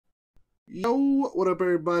Yo, what up,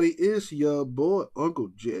 everybody? It's your boy, Uncle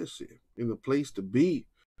Jesse, in the place to be.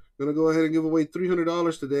 Gonna go ahead and give away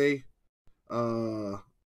 $300 today.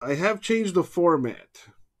 I have changed the format.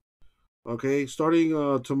 Okay, starting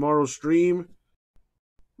tomorrow's stream,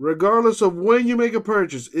 regardless of when you make a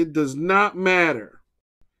purchase, it does not matter.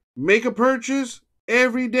 Make a purchase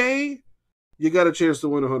every day, you got a chance to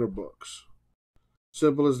win $100.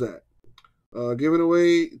 Simple as that. Giving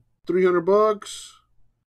away $300.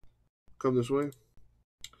 Come this way.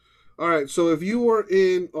 All right, so if you are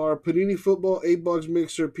in our Panini Football 8-box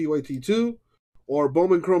mixer PYT2 or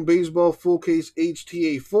Bowman Chrome Baseball full case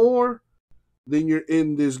HTA4, then you're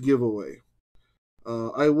in this giveaway.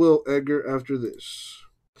 I will, Edgar, after this.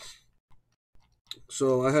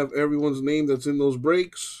 So I have everyone's name that's in those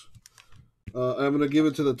breaks. I'm going to give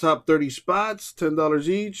it to the top 30 spots, $10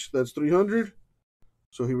 each. That's $300.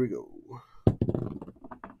 So here we go.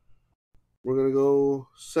 We're going to go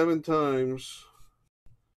 7 times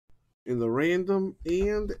in the random,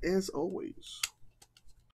 and as always,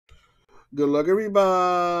 good luck, everybody.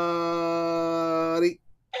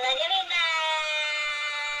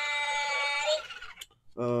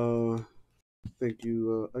 Thank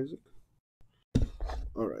you, Isaac.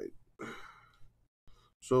 All right.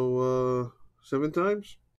 So, 7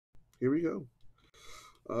 times. Here we go.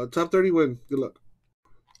 Top 30 win. Good luck.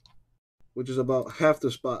 Which is about half the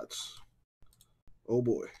spots. Oh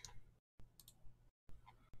boy.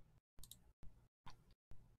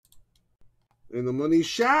 And the money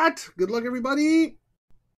shot. Good luck, everybody.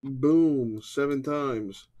 Boom. 7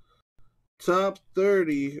 times. Top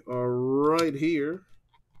 30 are right here.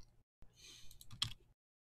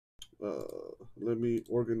 Let me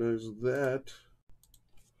organize that.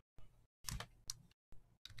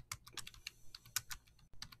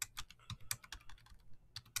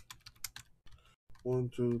 One,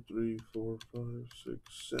 two, three, four, 5, 6,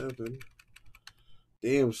 7.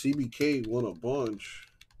 Damn, CBK won a bunch.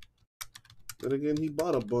 Then again, he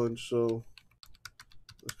bought a bunch, so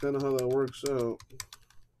that's kind of how that works out.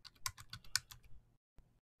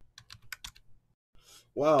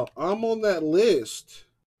 Wow, I'm on that list.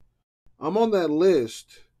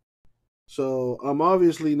 So I'm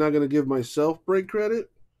obviously not going to give myself break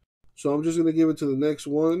credit. So I'm just going to give it to the next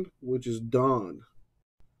one, which is Don.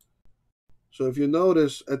 So if you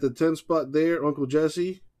notice, at the 10 spot there, Uncle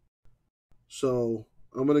Jesse. So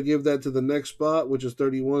I'm going to give that to the next spot, which is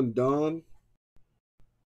 31, Don.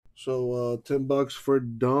 So $10 for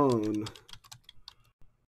Don.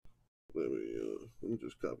 Let me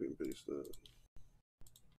just copy and paste that.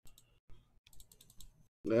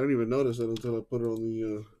 I didn't even notice that until I put it on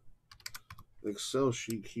the Excel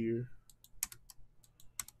sheet here.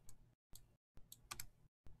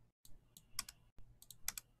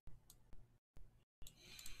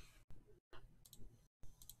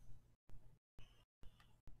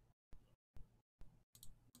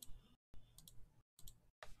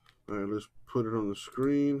 All right, let's put it on the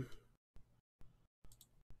screen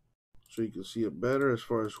so you can see it better as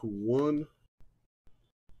far as who won.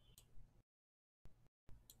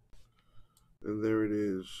 And there it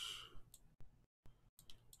is.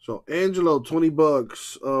 So Angelo,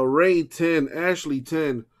 $20. Ray, 10. Ashley,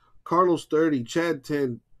 10. Carlos, 30. Chad,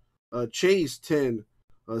 10. Chase, 10.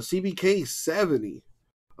 CBK, 70.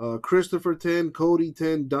 Christopher, 10. Cody,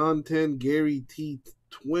 10. Don, 10. Gary T,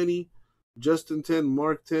 20. Justin, 10.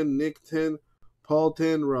 Mark, 10. Nick, 10. Paul,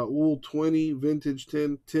 10. Raul, 20. Vintage,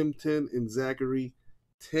 10. Tim, 10. And Zachary,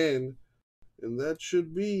 10. And that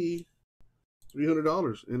should be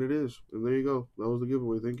 $300. And it is. And there you go. That was the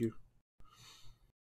giveaway. Thank you.